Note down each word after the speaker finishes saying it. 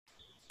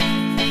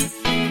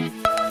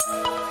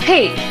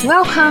Hey,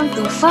 welcome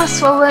to Fast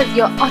Forward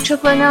Your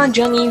Entrepreneurial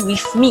Journey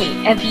with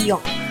me, Abby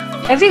Yong.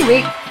 Every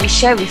week, we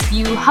share with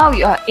you how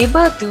you are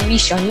able to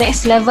reach your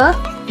next level,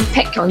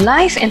 impact your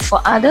life and for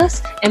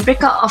others, and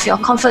break out of your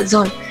comfort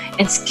zone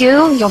and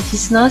scale your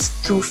business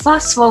to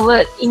fast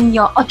forward in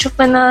your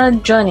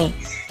entrepreneurial journey.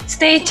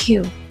 Stay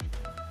tuned.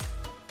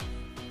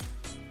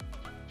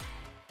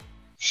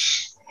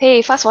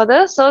 Hey, Fast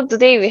Forward. So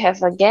today we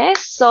have a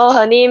guest. So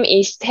her name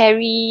is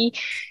Terry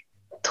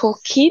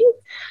Tolkien.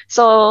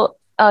 So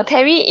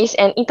Terry is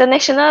an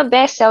international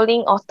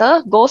best-selling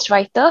author,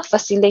 ghostwriter,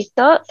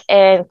 facilitator,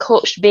 and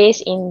coach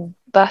based in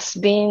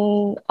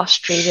Brisbane,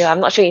 Australia.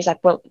 I'm not sure if I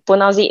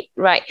pronounce it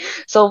right.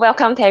 So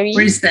welcome, Terry.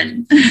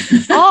 Brisbane.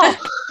 Oh,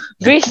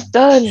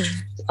 Brisbane,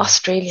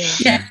 Australia.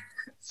 Yeah.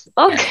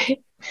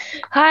 Okay.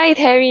 Hi,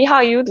 Terry. How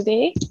are you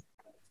today?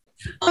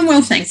 I'm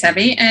well, thanks,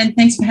 Abby, and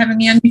thanks for having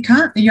me on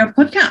your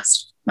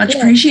podcast. Much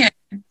appreciated.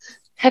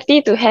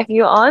 Happy to have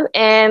you on,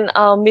 and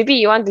maybe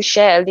you want to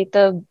share a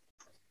little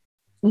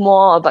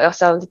more about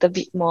yourself, a little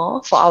bit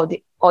more for our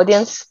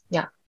audience,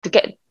 to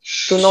get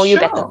to know you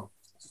better.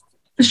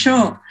 For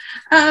sure.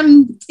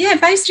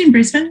 Based in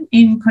Brisbane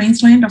in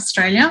Queensland,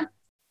 Australia.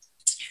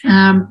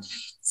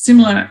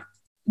 Similar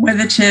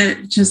weather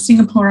to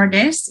Singapore, I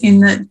guess, in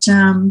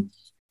that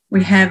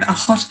we have a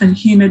hot and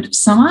humid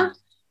summer.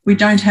 We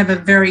don't have a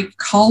very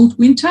cold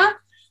winter,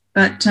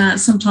 but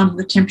sometimes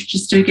the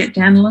temperatures do get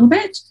down a little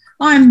bit.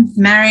 I'm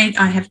married.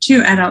 I have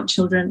 2 adult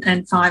children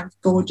and 5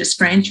 gorgeous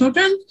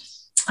grandchildren.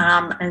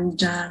 And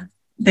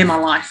they're my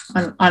life.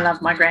 I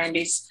love my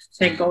grandies.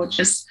 They're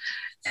gorgeous.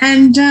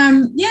 And,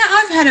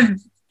 I've had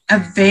a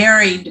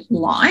varied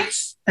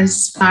life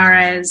as far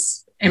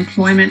as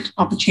employment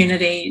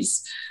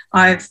opportunities.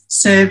 I've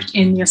served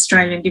in the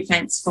Australian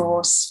Defence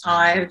Force.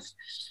 I've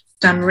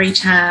done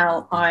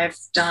retail. I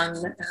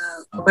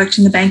worked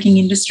in the banking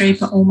industry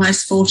for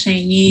almost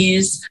 14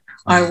 years.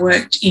 I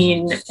worked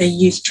in a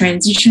youth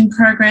transition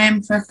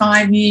program for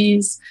 5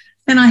 years.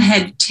 Then I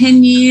had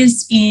 10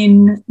 years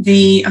in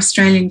the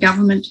Australian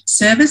government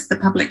service, the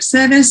public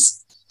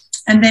service.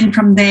 And then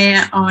from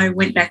there, I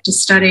went back to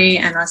study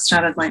and I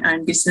started my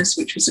own business,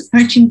 which was a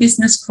coaching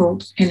business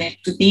called Connect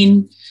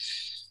Within.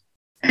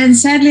 And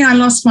sadly, I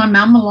lost my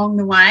mum along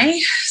the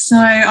way. So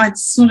I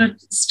sort of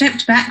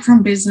stepped back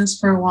from business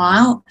for a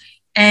while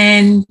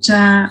and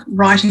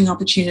writing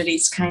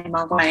opportunities came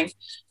my way.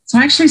 So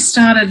I actually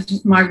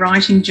started my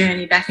writing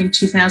journey back in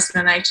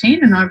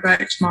 2018 and I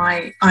wrote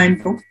my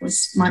own book,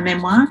 was my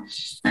memoir.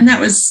 And I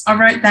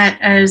wrote that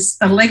as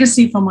a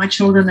legacy for my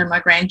children and my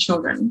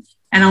grandchildren.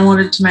 And I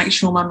wanted to make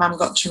sure my mum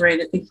got to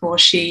read it before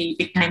she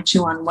became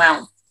too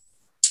unwell.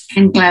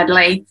 And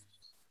gladly,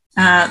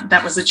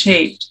 that was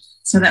achieved.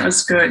 So that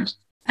was good.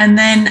 And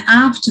then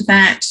after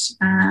that,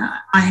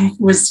 I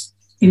was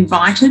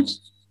invited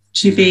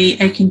to be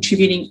a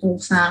contributing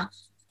author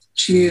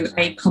to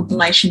a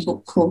compilation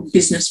book called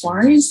Business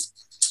Worries.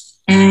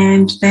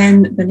 And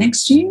then the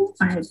next year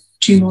I had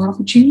 2 more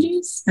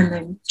opportunities and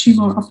then 2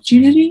 more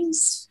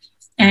opportunities.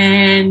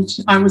 And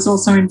I was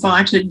also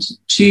invited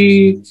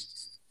to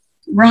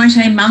write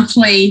a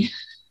monthly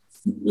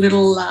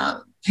little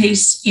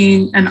piece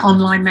in an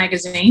online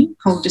magazine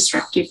called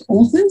Disruptive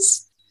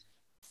Authors.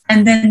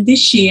 And then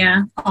this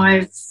year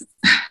I've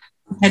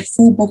had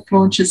 4 book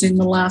launches in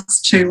the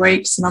last 2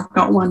 weeks and I've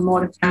got 1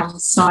 more to come.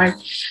 So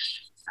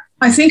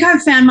I think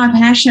I've found my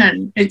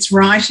passion. It's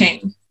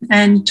writing.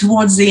 And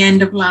towards the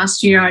end of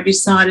last year, I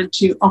decided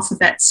to offer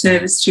that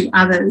service to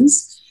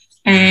others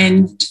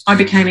and I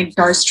became a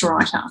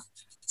ghostwriter.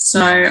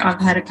 So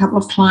I've had a couple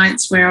of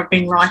clients where I've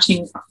been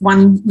writing.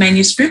 1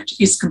 manuscript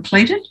is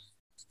completed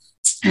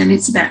and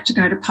it's about to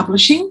go to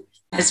publishing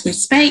as we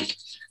speak.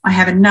 I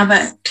have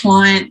another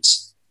client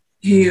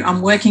who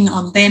I'm working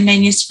on their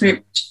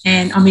manuscript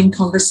and I'm in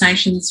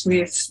conversations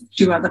with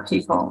 2 other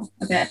people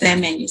about their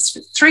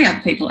manuscript, 3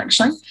 other people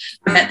actually,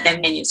 about their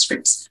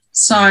manuscripts.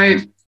 So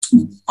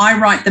I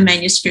write the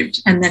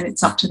manuscript and then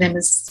it's up to them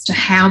as to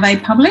how they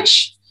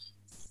publish.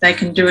 They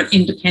can do it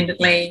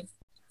independently,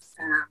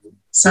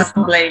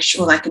 self-publish,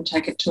 or they can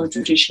take it to a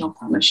traditional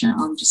publisher.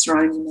 I'm just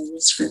writing the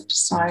manuscript.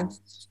 So,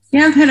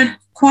 I've had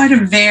quite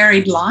a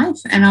varied life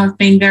and I've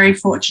been very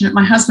fortunate.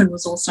 My husband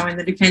was also in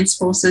the Defence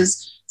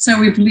Forces. So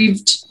we've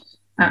lived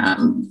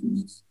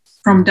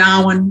from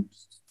Darwin,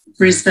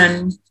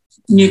 Brisbane,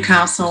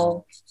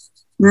 Newcastle,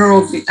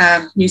 rural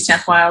New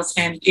South Wales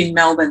and in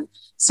Melbourne.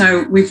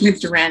 So we've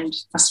lived around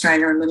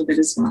Australia a little bit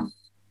as well.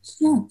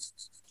 Yeah.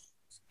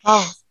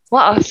 Oh,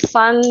 what a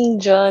fun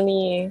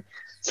journey.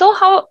 So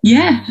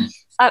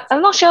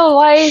I'm not sure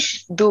why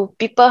do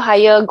people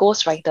hire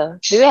ghostwriter?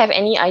 Do you have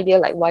any idea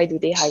why do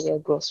they hire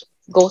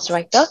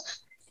ghostwriter?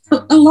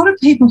 A lot of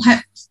people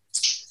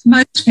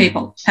most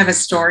people have a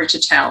story to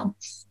tell.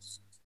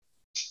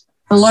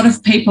 A lot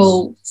of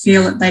people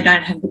feel that they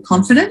don't have the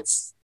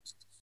confidence.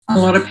 A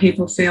lot of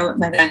people feel that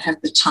they don't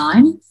have the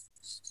time.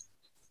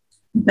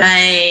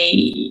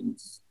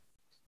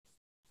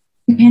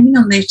 Depending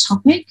on their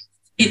topic,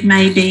 it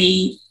may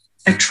be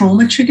a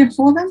trauma trigger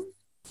for them,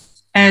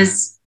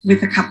 as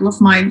with a couple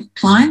of my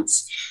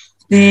clients.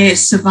 they're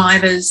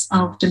survivors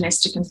of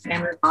domestic and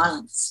family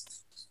violence.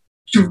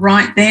 To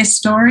write their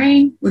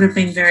story would have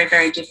been very,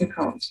 very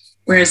difficult,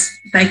 whereas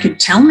they could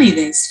tell me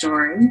their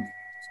story.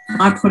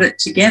 I put it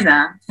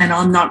together and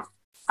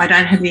I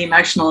don't have the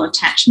emotional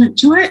attachment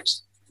to it.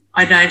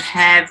 I don't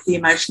have the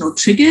emotional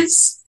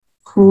triggers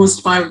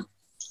caused by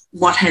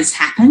what has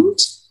happened,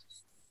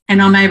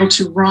 and I'm able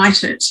to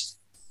write it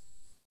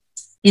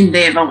in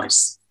their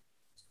voice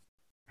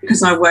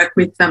because I work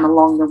with them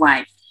along the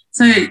way.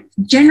 So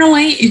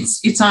generally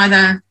it's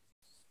either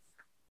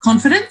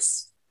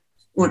confidence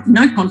or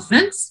no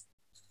confidence,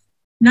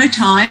 no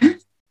time,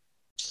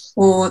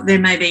 or there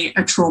may be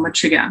a trauma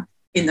trigger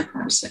in the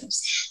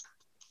process.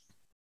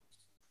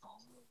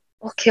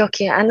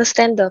 Okay. I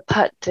understand the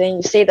part when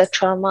you say the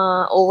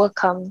trauma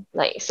overcome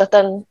like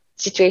certain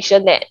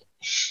situation that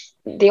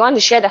they want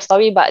to share their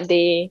story, but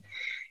they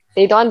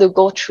don't want to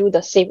go through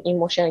the same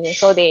emotion again.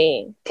 So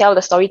they tell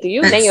the story to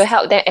you, then you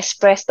help them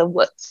express the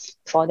words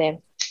for them.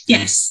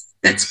 Yes,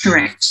 that's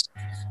correct.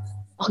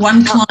 Okay.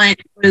 One client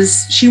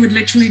she would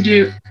literally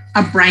do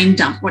a brain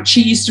dump, what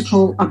she used to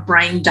call a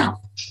brain dump.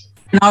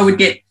 And I would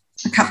get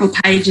a couple of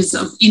pages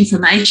of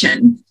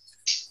information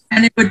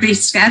and it would be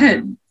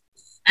scattered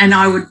and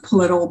I would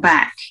pull it all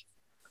back.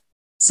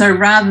 So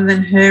rather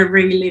than her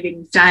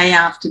reliving day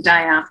after day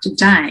after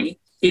day,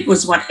 it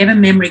was whatever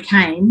memory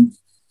came,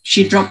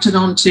 she dropped it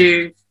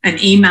onto an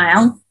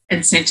email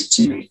and sent it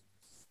to me.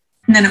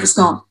 And then it was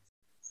gone.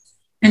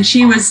 And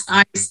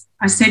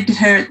I said to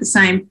her at the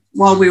same,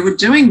 while we were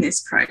doing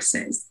this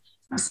process,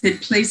 I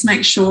said, please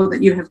make sure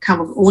that you have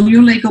covered all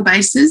your legal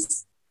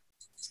bases,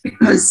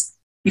 because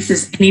if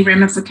there's any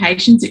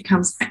ramifications, it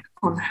comes back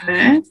on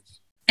her.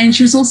 And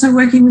she was also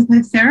working with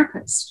her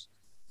therapist.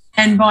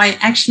 And by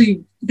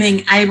actually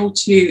being able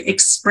to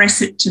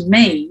express it to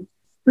me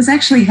was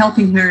actually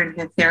helping her in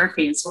her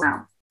therapy as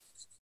well.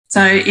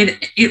 So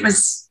it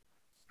was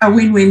a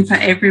win-win for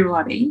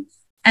everybody.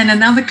 And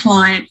another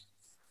client,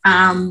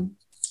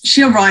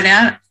 she'll write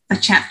out a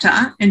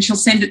chapter and she'll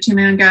send it to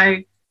me and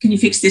go, can you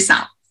fix this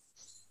up?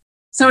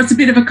 So it's a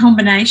bit of a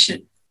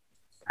combination.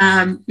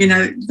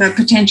 The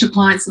potential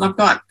clients that I've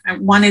got,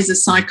 one is a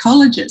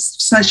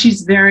psychologist, so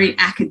she's very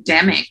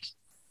academic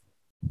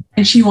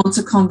and she wants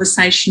a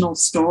conversational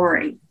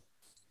story.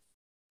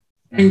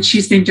 And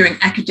she's been doing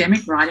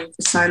academic writing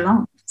for so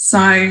long.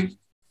 So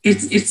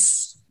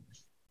it's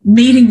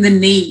meeting the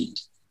need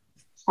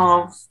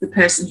of the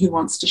person who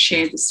wants to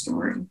share the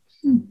story.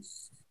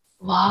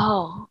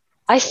 Wow.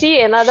 I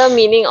see another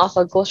meaning of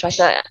a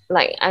ghostwriter.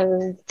 Like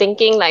I'm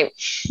thinking like,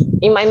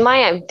 in my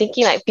mind, I'm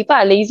thinking like people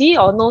are lazy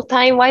or no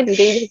time. Why do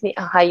they just need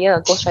to hire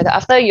a ghostwriter?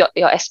 After your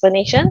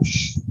explanation,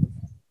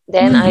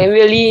 then I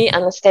really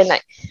understand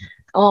like,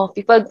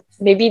 people,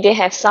 maybe they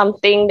have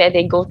something that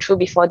they go through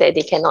before that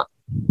they cannot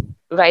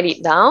write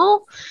it down,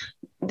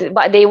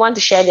 but they want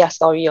to share their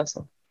story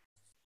also.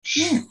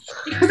 Yeah,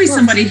 it could be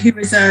somebody who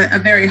is a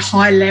very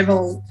high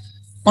level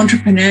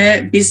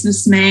entrepreneur,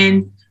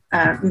 businessman,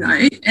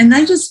 and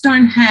they just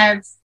don't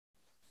have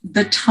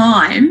the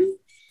time,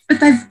 but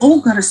they've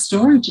all got a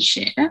story to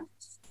share.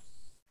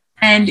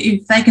 And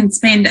if they can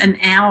spend an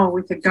hour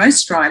with a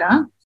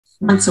ghostwriter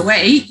once a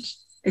week,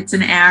 it's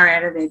an hour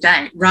out of their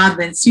day, rather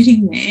than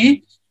sitting there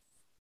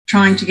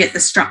trying to get the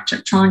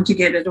structure, trying to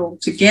get it all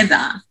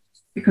together,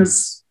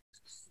 because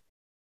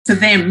for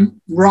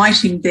them,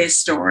 writing their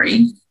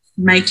story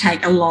may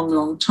take a long,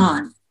 long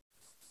time.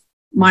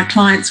 My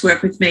clients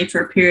work with me for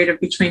a period of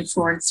between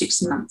 4 and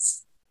 6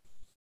 months.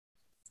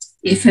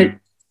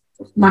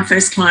 My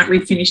first client, we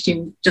finished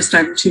in just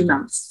over 2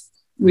 months.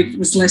 It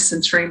was less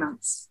than 3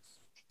 months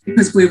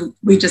because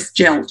we just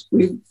gelled.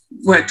 We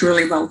worked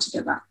really well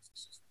together.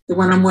 The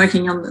one I'm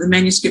working on, the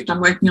manuscript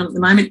I'm working on at the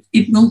moment,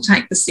 it will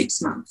take the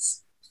 6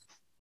 months.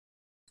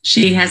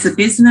 She has a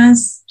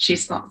business,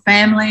 she's got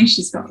family,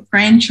 she's got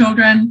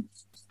grandchildren,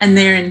 and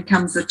therein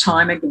comes the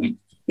time again.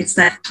 It's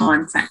that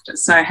time factor.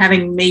 So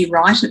having me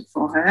write it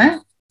for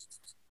her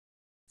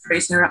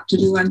frees her up to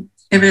do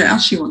whatever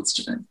else she wants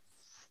to do.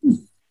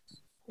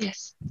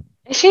 Yes.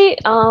 Actually,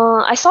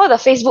 I saw the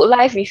Facebook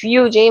Live with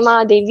you,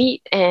 Jemma,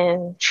 David,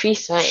 and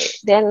Tris, right?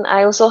 Then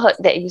I also heard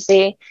that you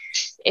say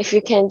if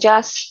you can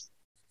just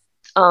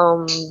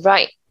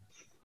write,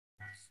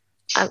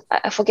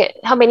 I forget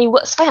how many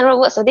words, 500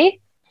 words a day,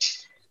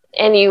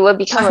 and you will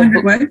become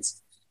 500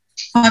 words.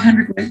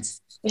 500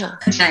 words. Yeah.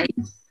 A day.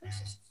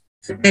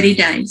 For 30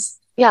 days.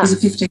 Yeah. There's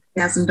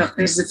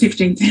a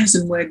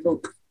 15,000 word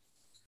book.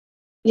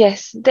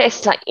 Yes,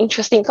 that's like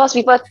interesting because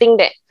people think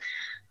that,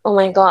 oh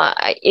my God,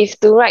 if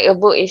to write a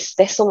book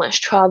there's so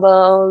much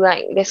trouble,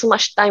 like there's so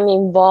much time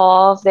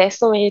involved, there's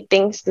so many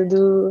things to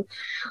do.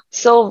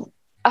 So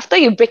after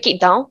you break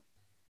it down,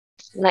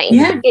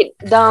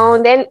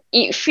 then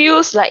it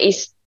feels like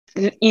it's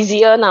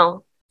easier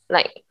now.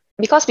 Like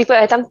because people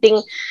at times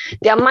think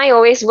their mind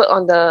always work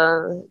on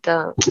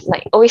the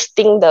like always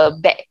think the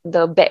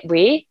bad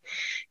way.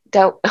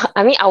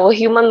 I mean, our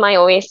human mind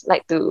always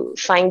like to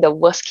find the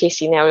worst case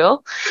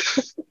scenario.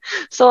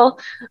 So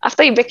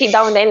after you break it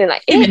down, then you're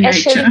like, Human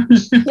actually,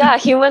 nature. yeah,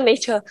 human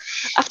nature.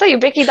 After you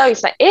break it down,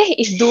 it's like,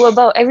 it's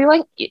doable.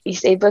 Everyone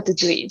is able to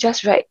do it.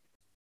 Just write.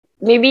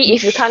 Maybe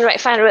if you can't write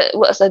 500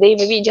 words a day,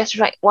 maybe just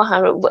write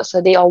 100 words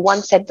a day or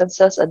one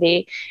sentences a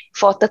day.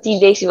 For 30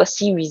 days, you will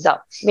see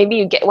results. Maybe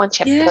you get one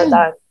chapter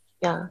done.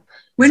 Yeah.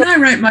 When I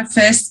wrote my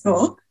first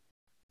book,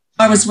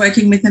 I was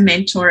working with a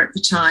mentor at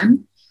the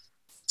time,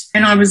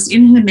 and I was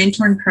in her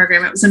mentoring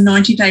program. It was a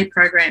 90-day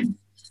program.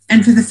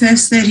 And for the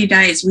first 30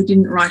 days, we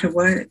didn't write a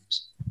word.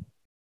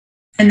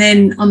 And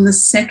then on the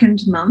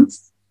second month,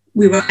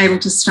 we were able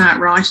to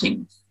start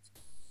writing.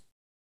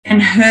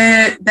 And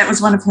that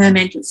was one of her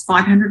mentors,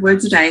 500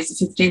 words a day,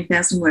 so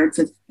 15,000 words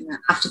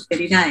after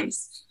 30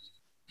 days.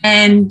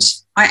 And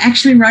I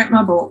actually wrote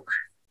my book,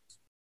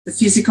 the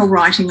physical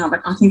writing of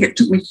it. I think it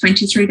took me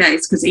 23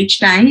 days because each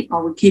day I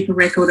would keep a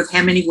record of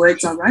how many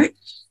words I wrote.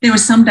 There were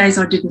some days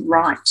I didn't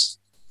write.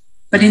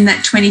 But in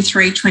that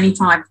 23,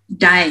 25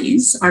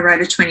 days, I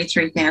wrote a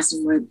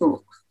 23,000 word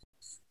book.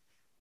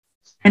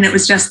 And it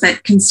was just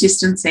that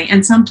consistency.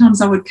 And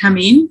sometimes I would come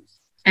in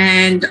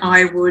and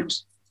I would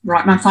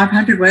write my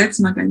 500 words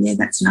and I go, yeah,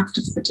 that's enough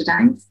for today.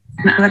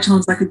 And other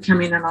times I could come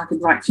in and I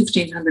could write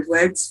 1,500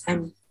 words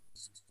and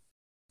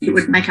it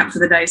would make up for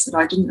the days that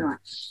I didn't write.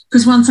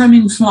 Because once I'm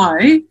in flow,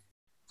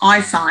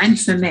 I find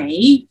for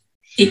me,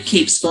 it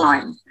keeps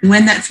flowing. And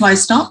when that flow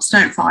stops,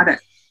 don't fight it.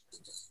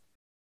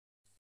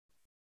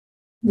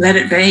 Let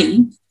it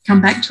be. Come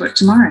back to it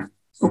tomorrow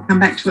or come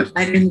back to it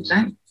later in the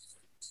day.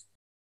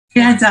 It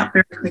adds up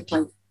very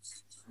quickly.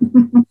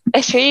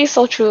 Actually,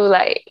 so true.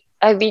 Like,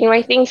 I've been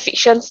writing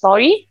fiction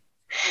story.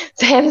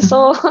 Then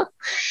so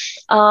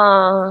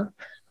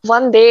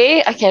one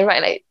day I can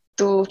write like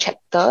 2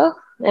 chapters.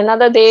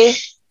 Another day,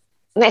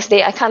 next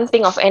day I can't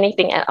think of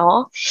anything at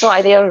all. So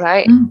I didn't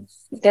write.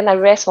 Then I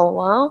rest for a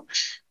while.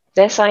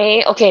 Then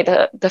suddenly, okay,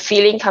 the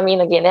feeling come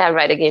in again. Then I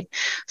write again.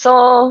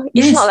 So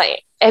it's not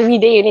like every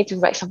day you need to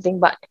write something,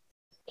 but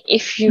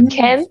if you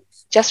can,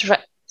 just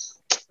write.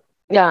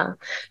 Yeah.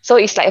 So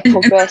it's like a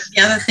progress. And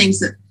the other things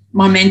that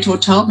my mentor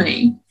told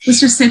me was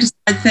just set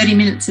aside 30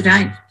 minutes a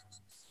day.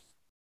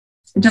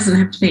 It doesn't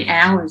have to be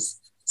hours.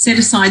 Set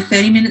aside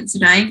 30 minutes a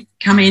day,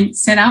 come in,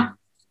 set up.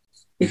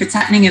 If it's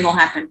happening, it'll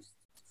happen.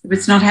 If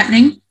it's not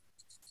happening,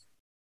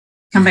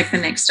 come back the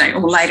next day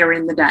or later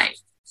in the day.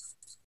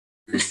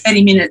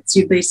 30 minutes,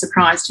 you'd be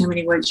surprised how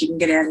many words you can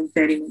get out in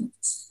 30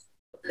 minutes.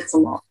 That's a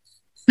lot.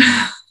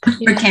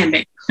 It can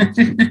be.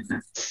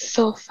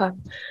 So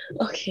fun.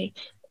 Okay.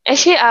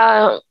 Actually,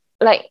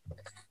 like,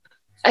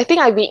 I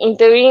think I've been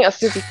interviewing a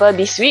few people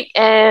this week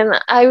and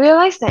I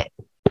realized that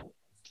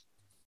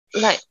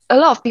like a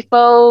lot of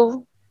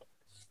people,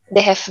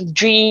 they have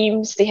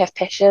dreams, they have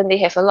passion, they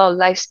have a lot of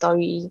life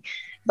story,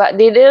 but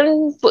they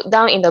didn't put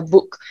down in the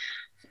book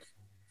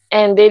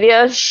and they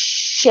didn't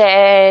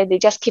share, they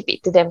just keep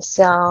it to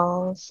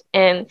themselves.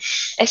 And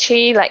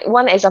actually, like,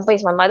 one example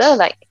is my mother.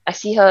 Like, I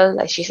see her,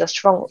 like, she's a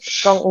strong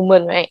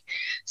woman, right?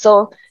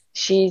 So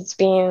she's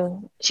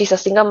a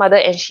single mother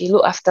and she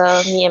looked after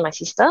me and my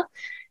sister.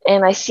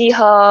 And I see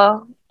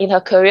her in her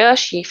career,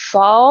 she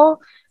fall,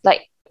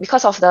 like,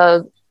 because of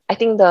I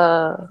think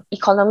the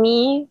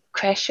economy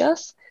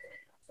crashes.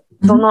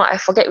 Don't know, I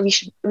forget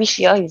which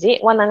year is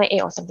it,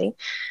 198 or something.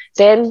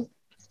 Then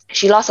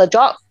she lost her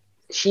job.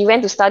 She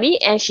went to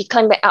study and she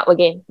climbed back up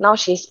again. Now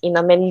she's in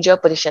a manager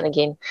position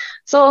again.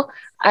 So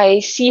I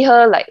see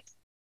her like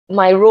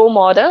my role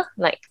model,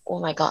 like, oh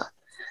my God,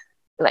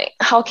 like,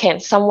 how can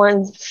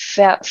someone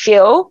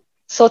fail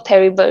so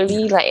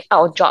terribly, like,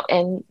 out of job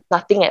and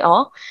nothing at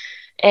all,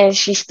 and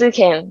she still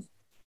can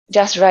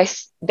just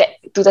rise back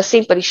to the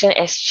same position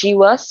as she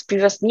was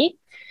previously,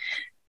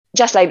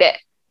 just like that.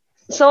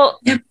 So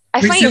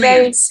I find it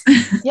very,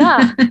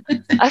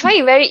 I find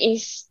it very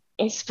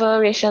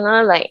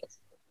inspirational. Like,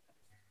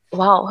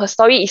 wow, her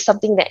story is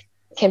something that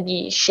can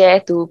be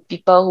shared to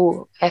people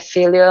who have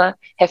failure,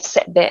 have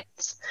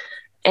setbacks,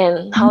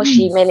 and how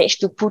she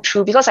managed to pull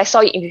through. Because I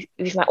saw it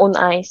with my own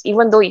eyes,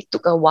 even though it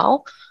took a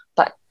while.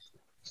 But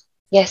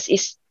yes,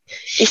 it's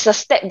a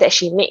step that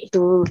she made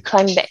to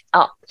climb back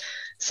up.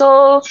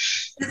 So,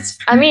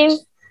 I mean,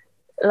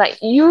 like,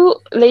 you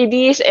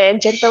ladies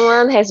and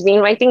gentlemen has been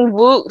writing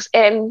books,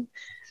 and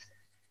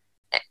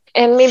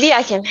maybe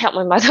I can help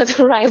my mother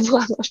to write a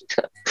book. I'm not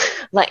sure.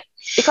 Like,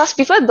 because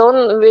people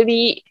don't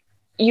really,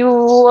 you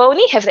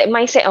only have that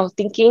mindset of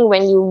thinking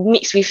when you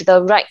mix with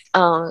the right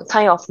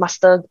kind of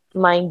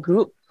mastermind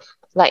group,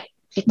 like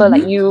people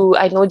like you.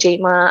 I know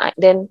Jema,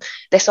 then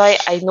that's why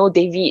I know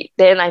David,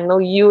 then I know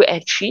you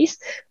and Tris.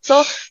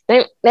 So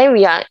then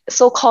we are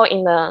so-called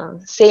in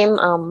the same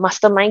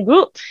mastermind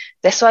group.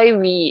 That's why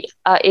we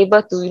are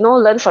able to,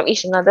 learn from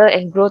each another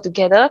and grow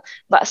together.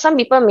 But some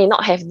people may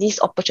not have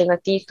this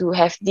opportunity to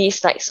have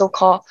this, like,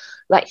 so-called,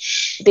 like,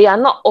 they are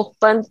not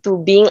open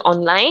to being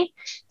online.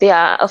 They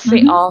are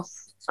afraid of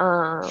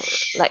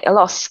like a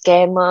lot of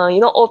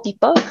scammer, old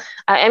people.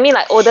 I mean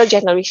like older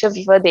generation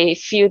people, they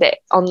feel that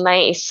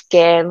online is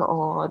scam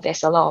or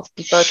there's a lot of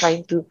people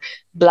trying to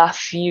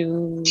bluff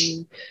you.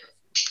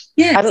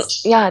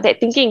 Yes. That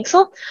thinking.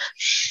 So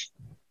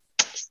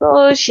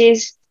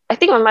I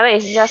think my mother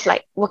is just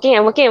like working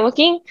and working and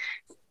working,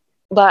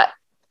 but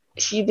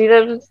she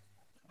didn't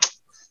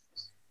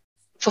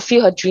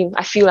fulfill her dream,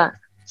 I feel lah.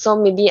 So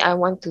maybe I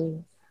want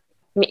to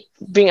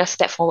bring a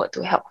step forward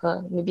to help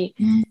her. Maybe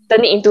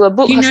turn it into a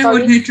book. Do you know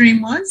what her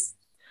dream was?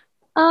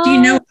 Do you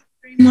know what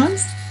her dream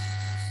was?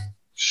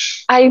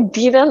 I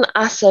didn't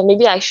ask her.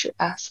 Maybe I should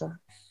ask her.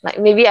 Like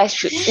maybe I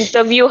should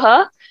interview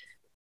her,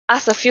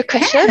 ask a few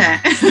questions,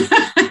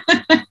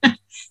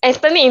 and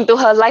turn it into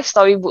her life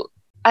story book.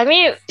 I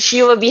mean,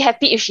 she will be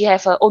happy if she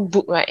have her own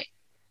book, right?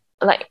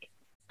 Like,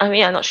 I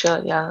mean, I'm not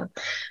sure. Yeah,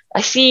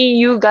 I see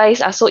you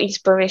guys are so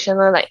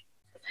inspirational. Like,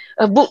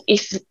 a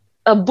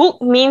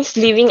book means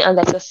leaving a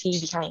legacy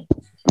behind,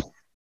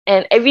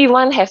 and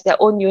everyone has their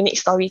own unique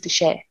story to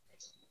share,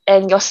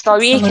 and your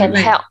story can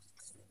help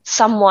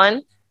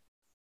someone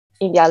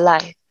in their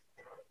life.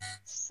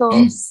 So,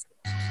 yes.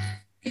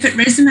 If it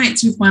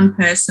resonates with one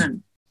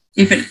person,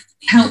 if it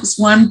helps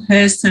one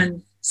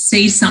person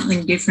see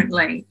something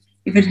differently,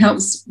 if it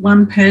helps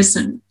one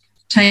person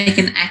take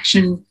an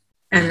action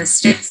and a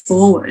step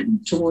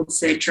forward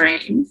towards their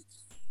dream,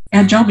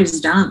 our job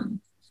is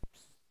done.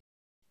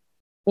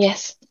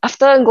 Yes.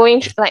 After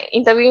going like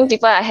interviewing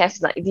people, I have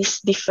like these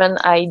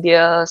different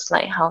ideas,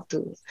 like how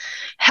to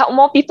help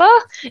more people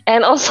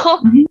and also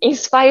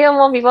inspire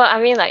more people. I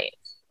mean, like,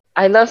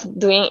 I love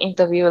doing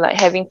interview, like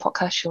having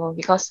podcast show,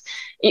 because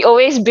it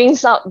always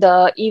brings out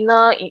the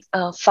inner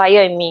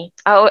fire in me.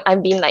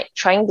 I've been like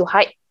trying to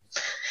hide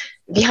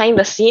behind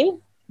the scene.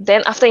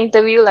 Then after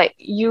interview, like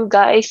you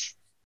guys,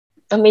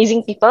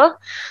 amazing people,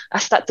 I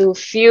start to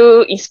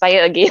feel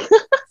inspired again.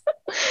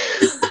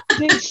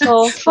 It's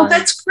so fun. Well,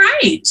 that's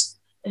great.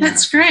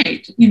 That's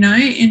great.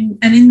 In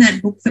that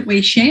book that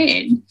we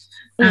shared,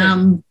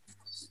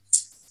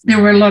 there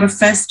were a lot of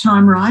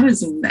first-time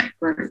writers in that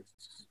group.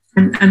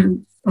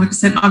 And like I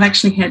said, I've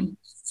actually had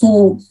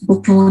 4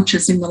 book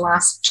launches in the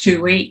last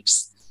 2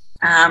 weeks.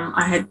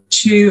 I had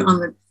 2 on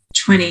the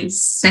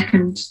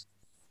 22nd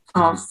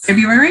of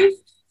February,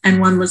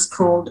 and one was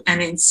called An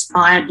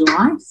Inspired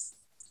Life,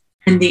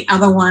 and the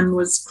other one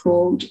was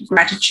called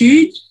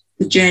Gratitude,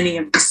 The Journey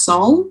of the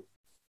Soul,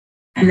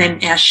 and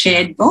then our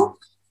shared book.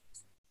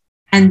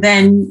 And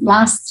then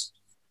night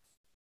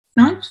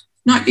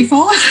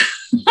before,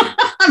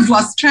 I've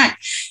lost track.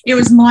 It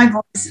was My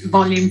Voice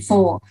Volume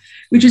 4,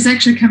 which has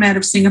actually come out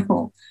of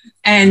Singapore.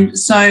 And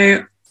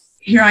so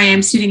here I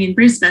am sitting in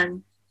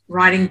Brisbane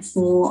writing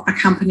for a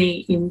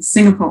company in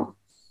Singapore.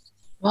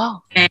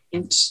 Wow.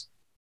 And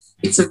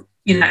it's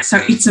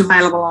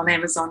available on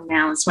Amazon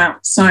now as well.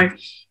 So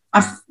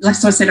like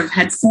I said, I've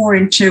had 4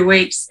 in 2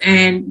 weeks,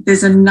 and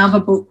there's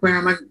another book where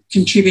I'm a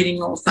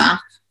contributing author.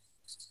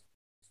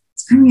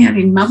 It's coming out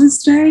in Mother's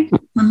Day,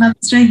 on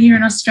Mother's Day here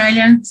in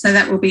Australia. So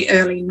that will be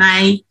early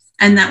May,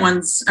 and that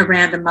one's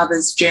around a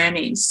mother's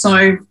journey.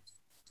 So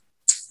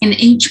in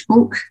each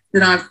book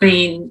that I've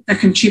been a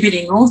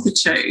contributing author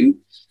to,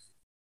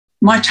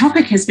 my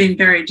topic has been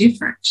very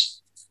different.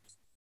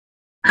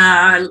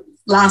 The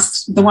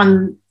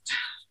one,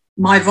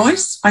 My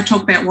Voice, I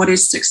talk about what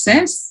is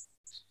success.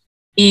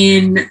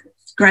 In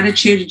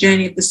Gratitude, A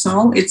Journey of the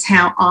Soul, it's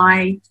how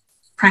I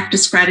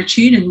practice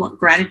gratitude and what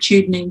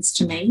gratitude means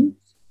to me.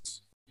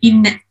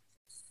 In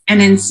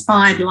An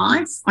Inspired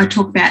Life, I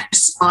talk about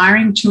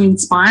aspiring to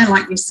inspire,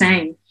 like you're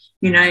saying.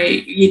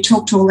 You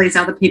talk to all these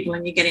other people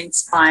and you get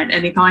inspired.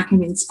 And if I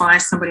can inspire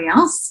somebody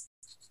else,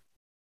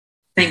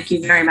 thank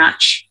you very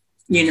much,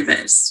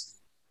 universe.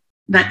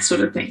 That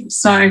sort of thing.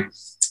 So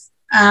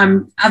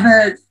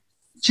other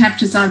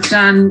chapters I've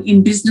done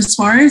in Business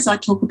Warriors, I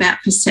talk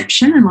about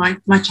perception, and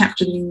my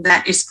chapter in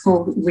that is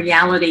called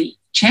Reality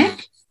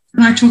Check.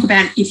 And I talk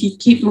about if you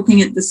keep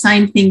looking at the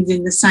same things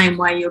in the same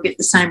way, you'll get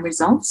the same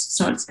results.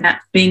 So it's about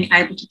being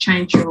able to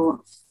change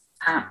your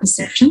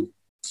perception.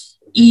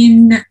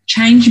 In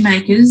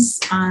Changemakers,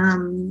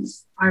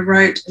 I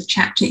wrote a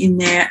chapter in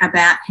there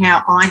about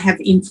how I have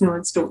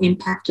influenced or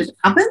impacted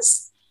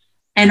others.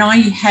 And I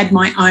had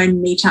my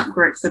own meetup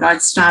group that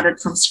I'd started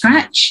from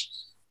scratch,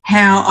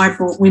 how I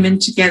brought women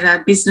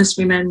together, business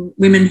women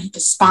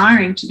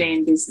aspiring to be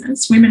in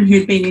business, women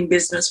who'd been in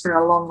business for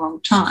a long, long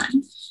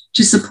time,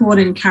 to support,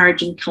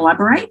 encourage and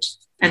collaborate.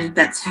 And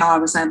that's how I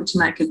was able to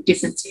make a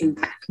difference in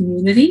that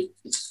community.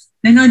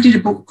 Then I did a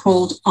book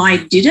called I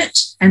Did It,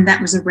 and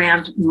that was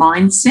around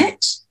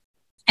mindset.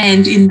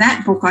 And in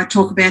that book, I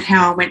talk about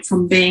how I went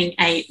from being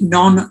a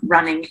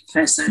non-running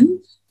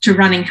person to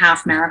running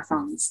half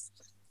marathons,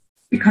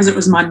 because it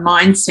was my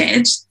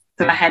mindset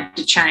that I had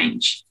to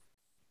change.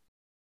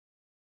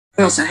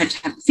 I also had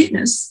to have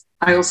fitness.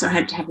 I also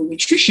had to have the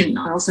nutrition.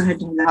 I also had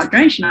to have the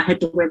hydration. I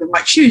had to wear the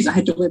right shoes. I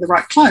had to wear the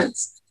right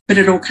clothes. But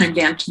it all came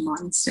down to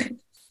mindset.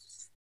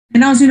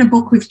 And I was in a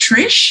book with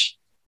Trish,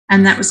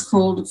 and that was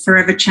called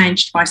Forever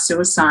Changed by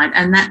Suicide.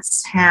 And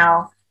that's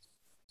how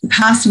the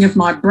passing of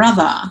my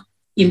brother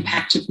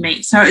impacted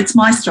me. So it's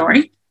my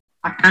story.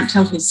 I can't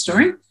tell his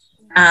story.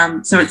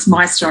 So it's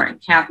my story,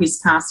 how his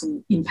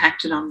passing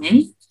impacted on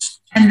me.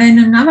 And then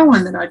another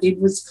one that I did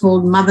was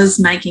called Mothers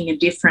Making a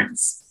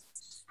Difference.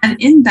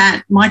 And in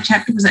that, my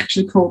chapter was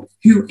actually called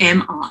Who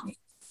Am I?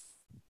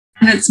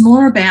 And it's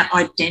more about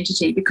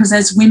identity, because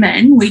as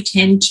women, we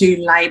tend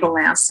to label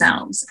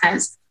ourselves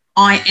as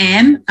I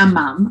am a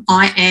mum,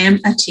 I am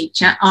a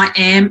teacher, I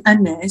am a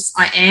nurse,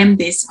 I am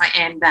this, I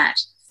am that.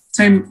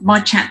 So my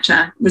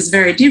chapter was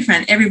very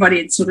different. Everybody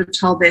had sort of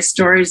told their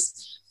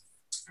stories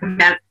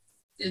about,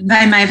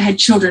 they may have had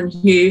children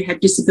who had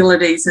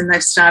disabilities and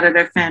they've started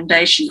a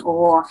foundation,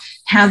 or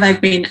how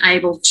they've been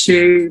able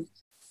to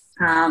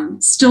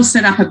still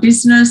set up a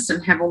business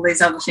and have all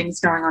these other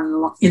things going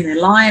on in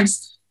their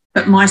lives.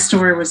 But my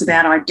story was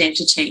about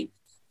identity,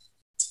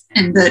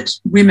 and that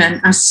women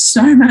are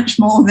so much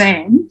more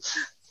than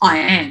I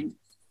am.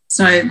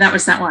 So that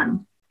was that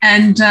one.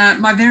 And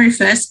my very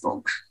first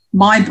book,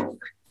 my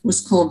book, was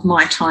called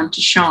My Time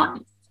to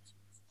Shine.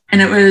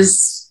 And it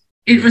was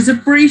a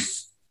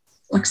brief,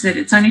 like I said,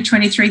 it's only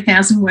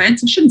 23,000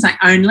 words. I shouldn't say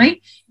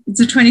only.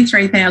 It's a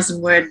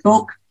 23,000 word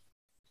book.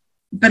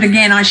 But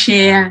again, I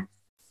share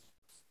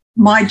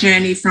my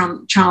journey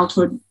from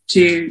childhood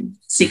to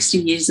 60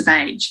 years of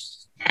age.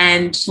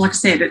 And like I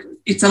said,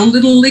 it's a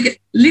little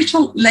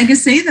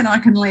legacy that I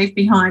can leave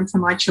behind for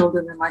my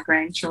children and my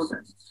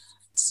grandchildren.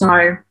 So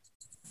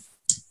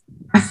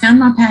I found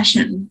my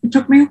passion. It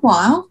took me a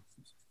while,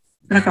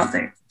 but I got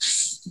there.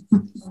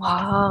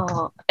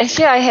 Wow.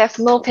 Actually, I have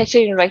no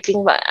passion in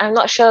writing, but I'm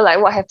not sure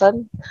like what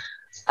happened.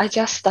 I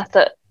just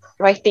started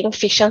writing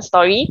fiction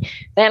story.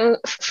 Then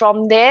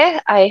from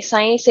there, I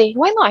suddenly say,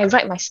 why not I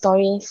write my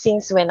story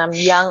since when I'm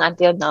young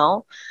until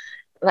now?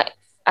 Like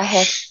I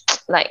have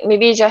like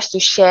maybe just to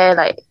share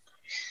like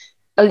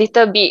a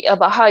little bit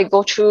about how I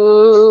go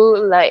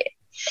through like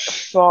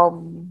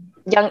from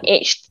young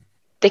age,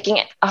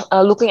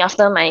 looking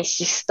after my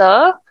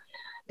sister,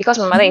 because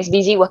my mother is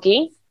busy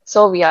working,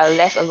 so we are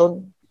left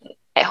alone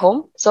at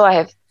home. So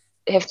I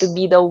have to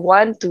be the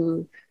one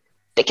to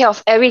take care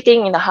of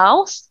everything in the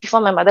house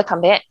before my mother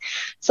come back.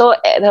 So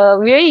at a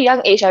really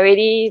young age, I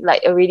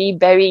already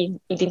very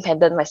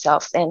independent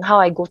myself, and how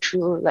I go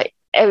through like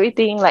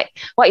everything, like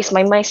what is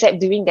my mindset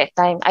during that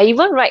time. I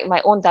even write my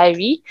own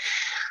diary.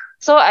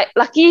 So I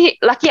lucky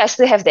I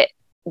still have that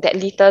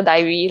little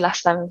diary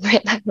last time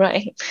when I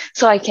write,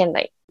 so I can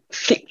like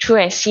flip through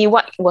and see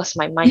what was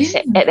my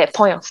mindset at that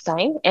point of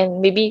time,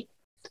 and maybe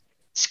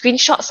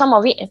screenshot some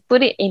of it and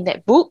put it in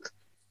that book.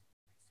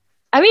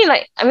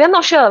 I'm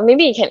not sure.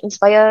 Maybe it can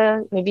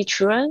inspire maybe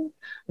children,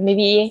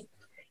 maybe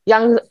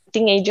young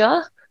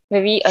teenager,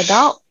 maybe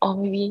adult, or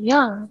maybe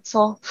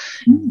So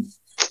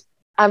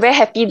I'm very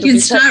happy to You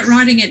can start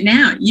writing it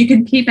now. You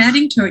can keep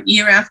adding to it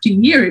year after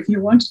year if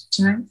you wanted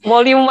to.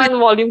 Volume 1,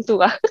 Volume 2.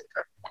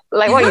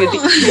 Like what you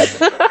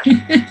did.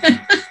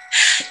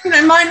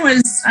 Mine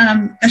was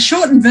a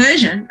shortened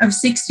version of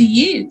 60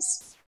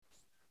 years.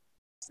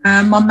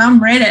 My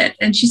mum read it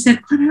and she said,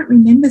 I don't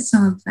remember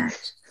some of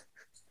that.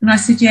 And I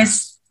said,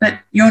 yes, but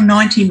you're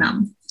 90,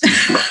 Mum.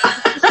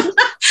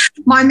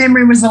 My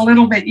memory was a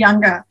little bit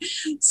younger.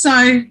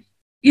 So,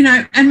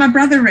 and my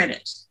brother read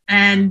it,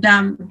 and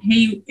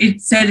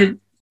it said it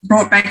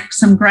brought back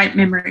some great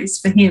memories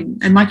for him,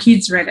 and my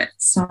kids read it.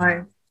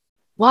 So,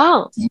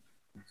 wow.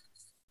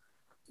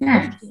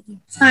 Yeah.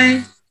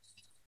 So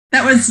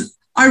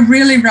I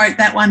really wrote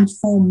that one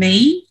for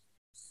me.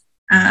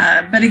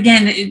 But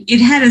again,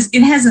 it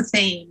has a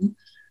theme,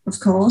 of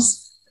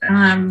course.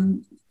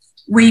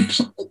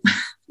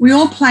 We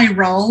all play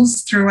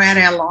roles throughout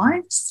our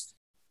lives,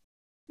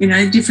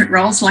 different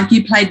roles. Like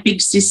you played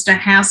big sister,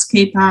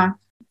 housekeeper,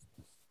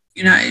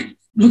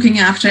 looking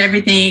after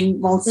everything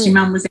whilst your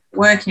mum was out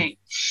working.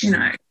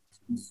 I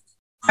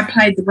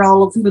played the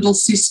role of little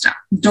sister,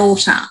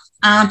 daughter,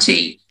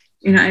 auntie,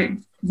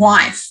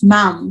 wife,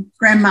 mum,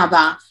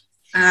 grandmother,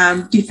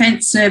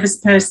 defence service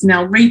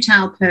personnel,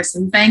 retail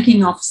person,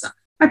 banking officer.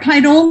 I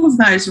played all of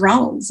those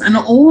roles, and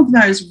all of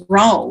those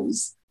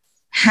roles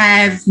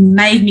have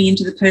made me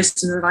into the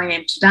person that I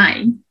am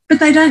today, but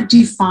they don't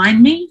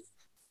define me.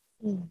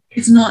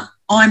 It's not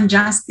I'm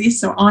just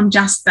this or I'm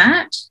just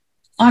that.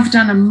 I've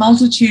done a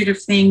multitude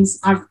of things.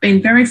 I've been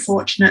very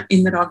fortunate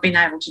in that I've been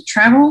able to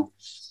travel,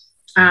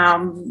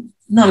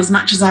 not as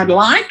much as I'd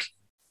like.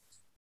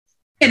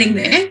 Getting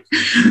there.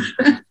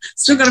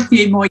 Still got a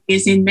few more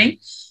years in me.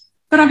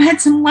 But I've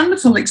had some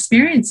wonderful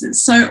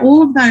experiences. So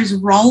all of those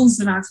roles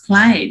that I've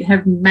played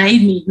have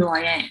made me who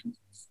I am,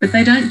 but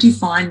they don't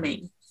define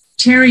me.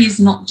 Terry is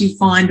not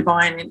defined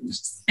by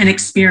an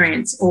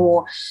experience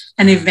or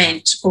an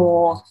event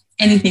or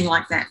anything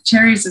like that.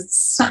 Terry is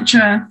such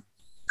a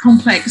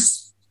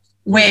complex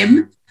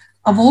web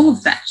of all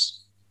of that.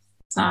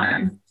 So,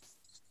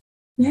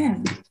 yeah.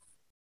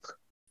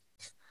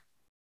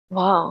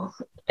 Wow.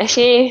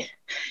 Actually,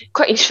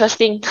 quite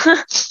interesting,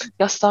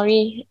 your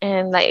story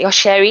and like your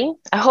sharing.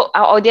 I hope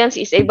our audience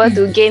is able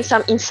to gain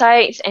some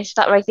insights and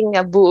start writing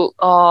a book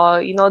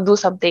or, do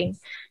something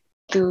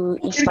to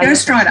inspire.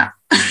 Ghostwriter.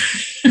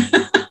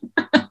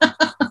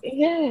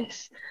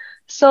 Yes.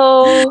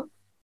 So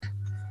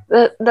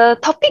the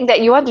topic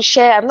that you want to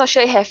share, I'm not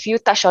sure have you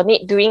touched on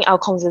it during our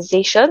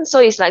conversation. So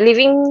it's like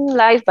living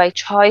life by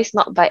choice,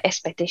 not by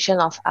expectation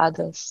of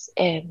others.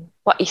 And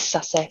what is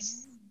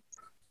success?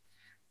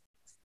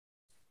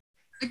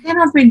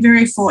 Again, I've been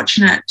very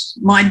fortunate.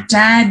 My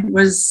dad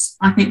was,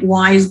 I think,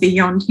 wise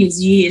beyond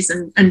his years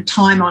and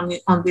time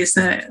on this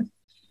earth,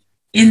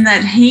 in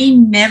that he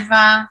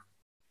never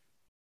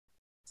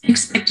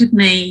expected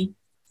me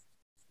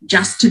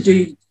just to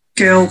do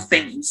girl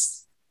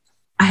things.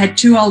 I had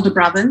two older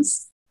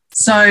brothers,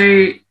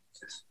 so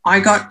I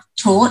got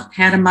taught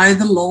how to mow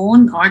the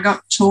lawn. I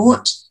got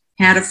taught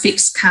how to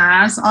fix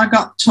cars. I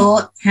got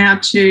taught how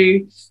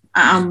to,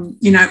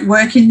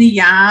 work in the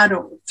yard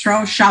or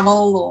throw a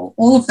shovel or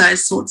all of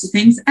those sorts of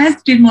things,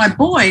 as did my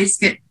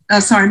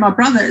my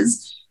brothers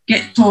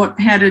get taught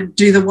how to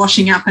do the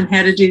washing up and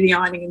how to do the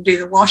ironing and do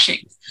the washing.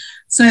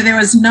 So there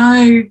was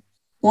no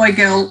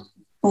girl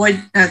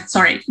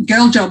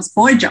jobs,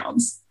 boy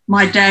jobs.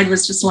 My dad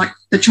was just like,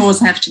 the chores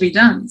have to be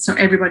done, so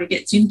everybody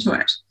gets into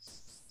it.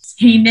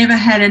 He never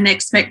had an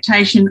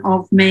expectation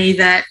of me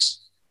that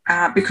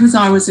because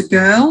I was a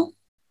girl,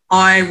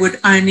 I would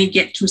only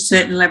get to a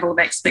certain level of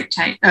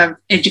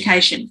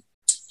education.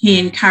 He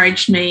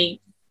encouraged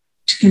me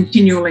to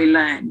continually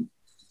learn.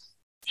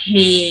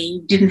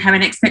 He didn't have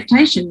an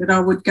expectation that I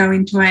would go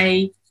into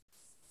a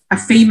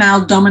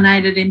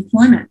female-dominated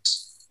employment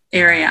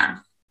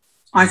area.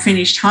 I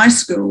finished high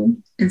school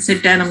and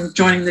said, Dad, I'm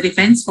joining the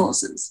Defence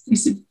Forces. He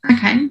said,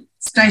 okay,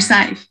 stay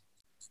safe.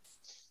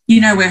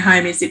 You know where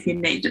home is if you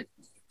need it.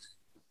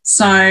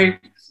 So,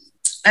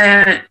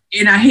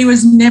 he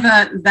was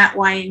never that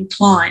way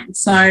inclined.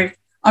 So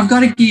I've got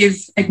to give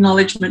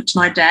acknowledgement to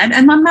my dad,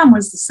 and my mum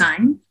was the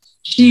same.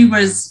 She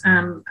was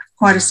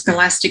quite a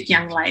scholastic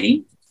young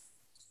lady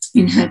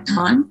in her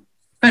time,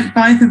 but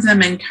both of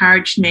them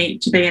encouraged me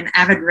to be an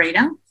avid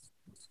reader,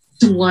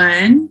 to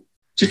learn,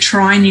 to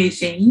try new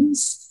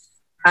things.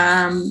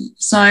 And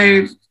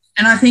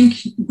I think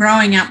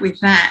growing up with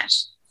that,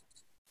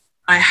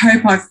 I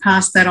hope I've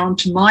passed that on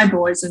to my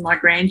boys and my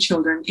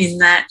grandchildren, in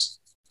that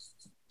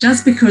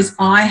just because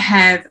I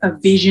have a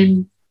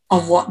vision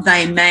of what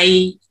they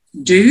may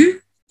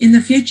do in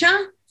the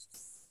future,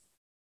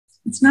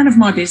 it's none of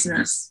my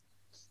business.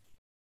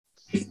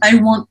 If they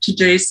want to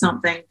do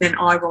something, then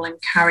I will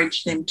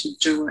encourage them to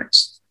do it.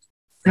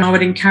 And I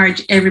would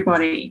encourage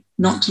everybody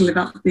not to live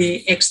up to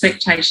the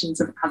expectations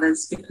of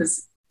others,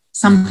 because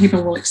some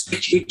people will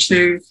expect you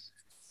to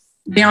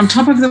be on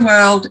top of the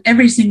world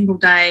every single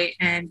day,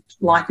 and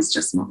life is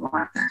just not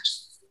like that.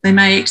 They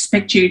may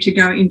expect you to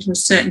go into a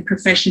certain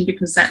profession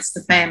because that's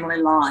the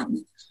family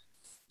line,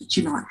 but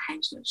you might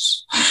hate it.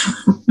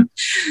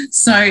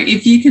 So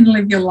if you can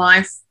live your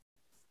life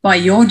by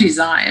your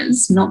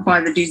desires, not by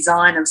the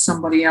design of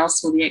somebody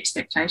else or the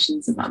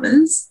expectations of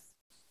others,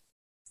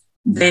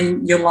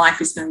 then your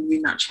life is going to be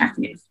much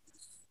happier.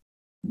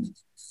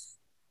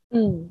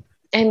 And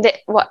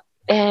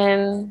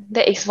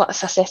that is what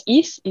success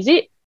is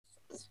it?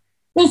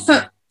 Well,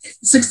 for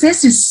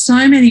success is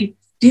so many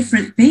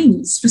different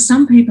things. For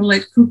some people,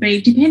 it could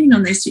be, depending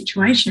on their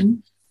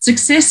situation,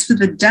 success for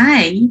the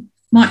day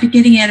might be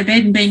getting out of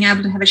bed and being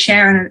able to have a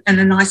shower and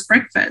a nice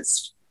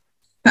breakfast.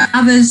 For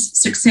others,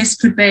 success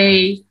could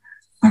be,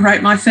 I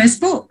wrote my first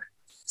book.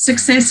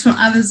 Success for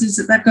others is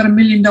that they've got $1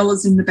 million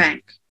in the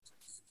bank.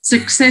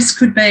 Success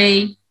could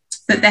be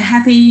that they're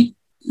happy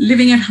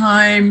living at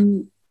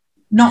home,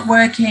 not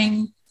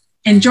working,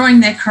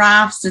 enjoying their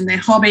crafts and their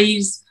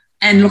hobbies,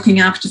 and looking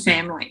after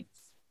family.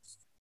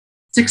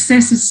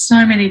 Success is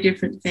so many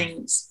different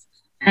things.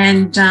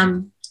 And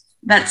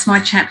that's my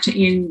chapter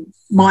in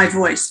My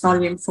Voice,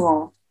 Volume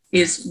 4,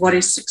 is what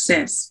is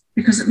success?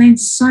 Because it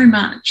means so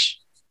much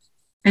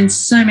and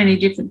so many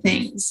different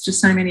things to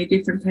so many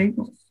different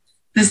people.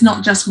 There's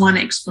not just one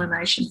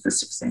explanation for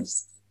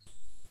success.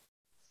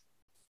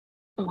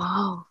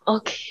 Wow,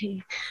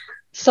 okay.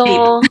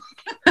 So,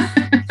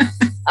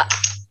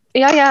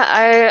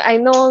 I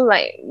know,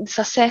 like,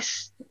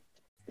 success.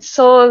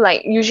 So,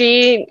 like,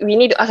 usually we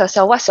need to ask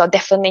ourselves, what's your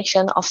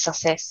definition of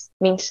success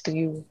means to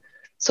you?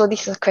 So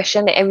this is a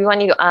question that everyone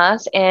need to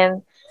ask.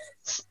 And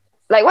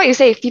like what you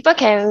say, if people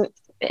can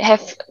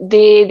have,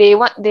 they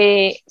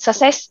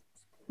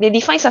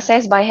define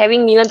success by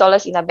having $1 million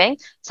in the bank.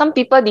 Some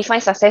people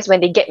define success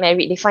when they get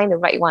married, they find the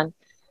right one.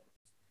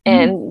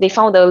 And they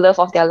found the love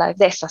of their life.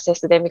 That's success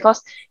to them,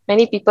 because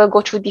many people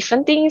go through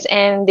different things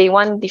and they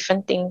want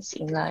different things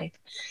in life.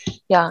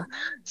 Yeah.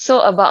 So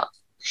about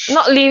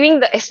not leaving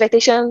the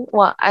expectation.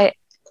 Well, I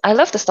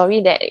love the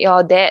story that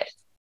your dad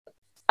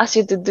asked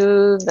you to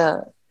do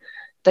the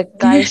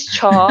guys'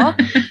 chore,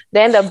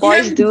 then the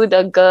boys do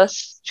the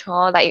girls'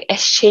 chore, like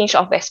exchange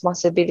of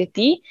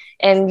responsibility.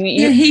 And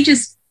he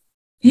just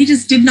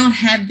did not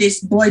have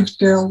this boy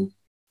girl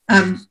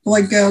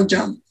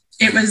job.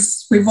 It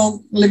was, we've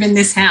all live in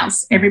this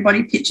house.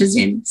 Everybody pitches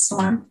in. So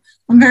I'm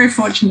very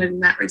fortunate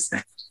in that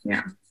respect.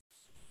 Yeah.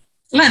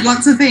 Learned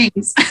lots of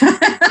things.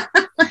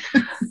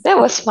 That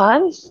was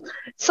fun.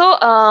 So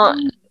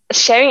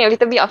sharing a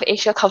little bit of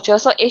Asia culture.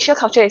 So Asia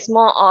culture is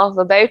more of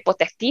a very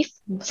protective.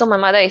 So my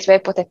mother is very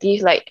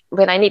protective. Like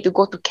when I need to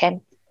go to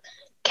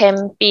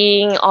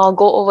camping or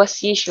go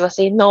overseas, she will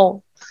say,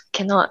 no,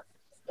 cannot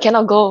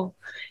go.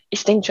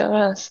 It's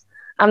dangerous.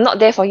 I'm not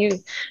there for you.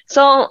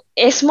 So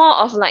it's more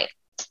of like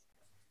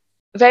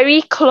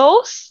very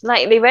close,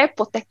 like they're very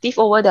protective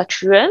over their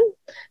children.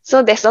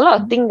 So there's a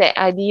lot of things that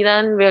I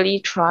didn't really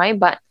try,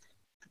 but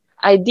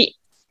I did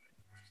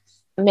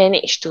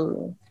manage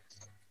to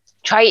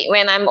try it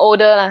when I'm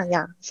older.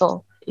 Yeah,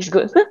 so it's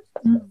good.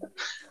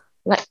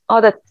 Like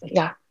all the,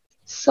 yeah.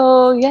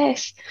 So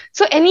yes.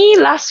 So any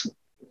last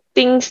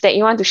things that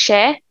you want to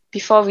share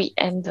before we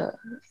end the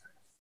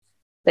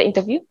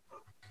interview?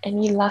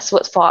 Any last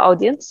words for our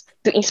audience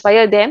to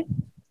inspire them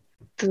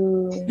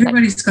to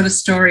Everybody's got a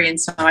story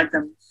inside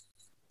them.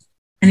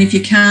 And if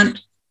you can't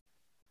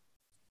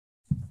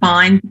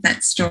find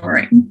that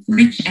story,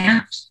 reach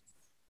out.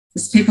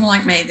 There's people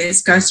like me,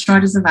 there's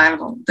ghostwriters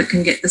available that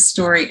can get the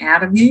story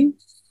out of you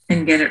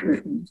and get it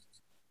written.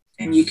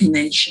 And you can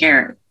then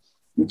share it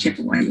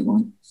whichever way you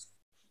want.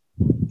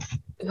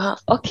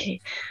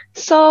 Okay.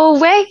 So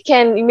where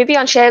can, maybe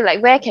I'll share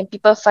like where can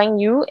people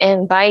find you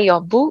and buy your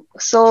book?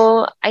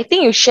 So I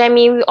think you share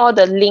me all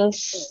the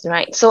links,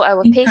 right? So I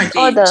will paste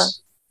all the,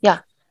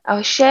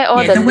 I'll share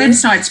all the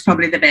links. Website's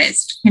probably the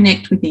best,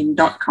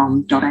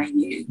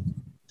 connectwithin.com.au.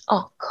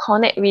 Oh,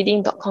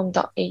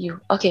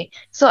 connectreading.com.au. Okay,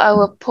 so I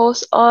will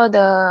post all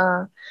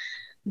the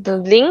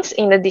links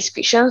in the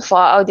description for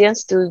our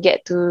audience to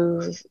get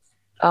to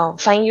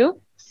find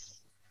you.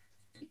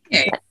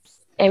 Yeah.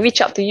 And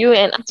reach out to you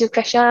and ask you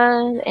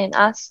questions and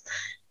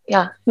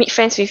meet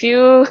friends with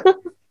you.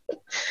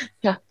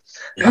 Yeah.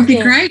 That'd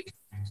be great.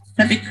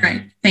 That'd be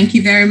great. Thank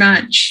you very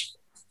much.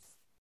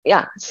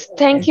 Yeah.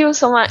 Thank you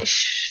so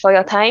much for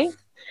your time.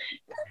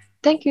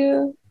 Thank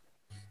you.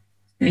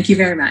 Thank you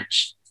very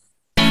much.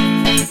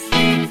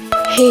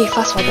 Hey,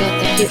 Fast Forward,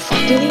 thank you for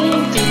tuning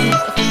in to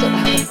this episode. I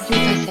hope you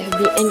guys have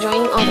been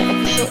enjoying all the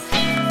episodes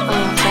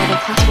for the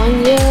past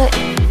 1 year,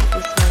 and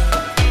it's my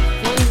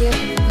 1 year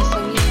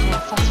anniversary for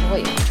Fast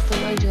Forward Your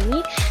Entrepreneurial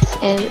Journey.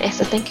 And as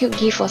a thank you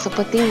gift for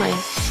supporting my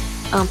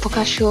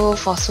podcast show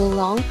for so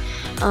long,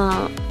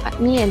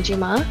 me and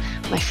Jima,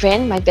 my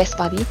friend, my best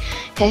buddy,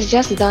 has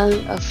just done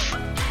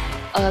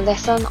a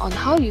lesson on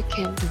how you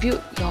can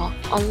build your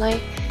online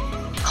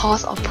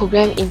course or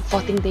program in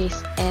 14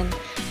 days, and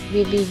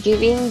we'll be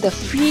giving the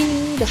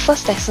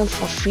first lesson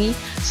for free.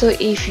 So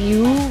if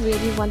you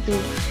really want to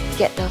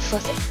get the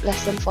first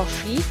lesson for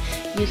free,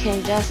 you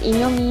can just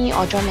email me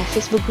or join my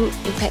Facebook group,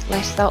 Impact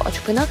Lifestyle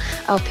Entrepreneur.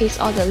 I'll paste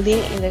all the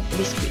link in the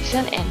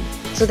description, and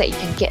so that you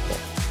can get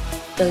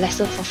the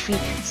lesson for free.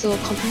 So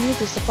continue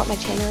to support my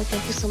channel.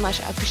 Thank you so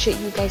much. I appreciate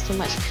you guys so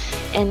much,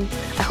 and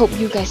I hope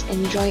you guys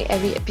enjoy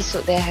every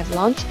episode that I have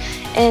launched.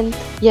 And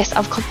yes,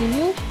 I'll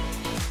continue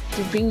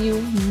to bring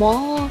you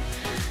more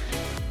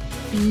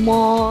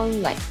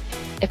like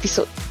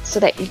episode so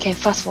that you can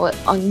fast forward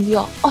on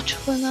your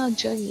entrepreneurial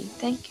journey.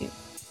 Thank you.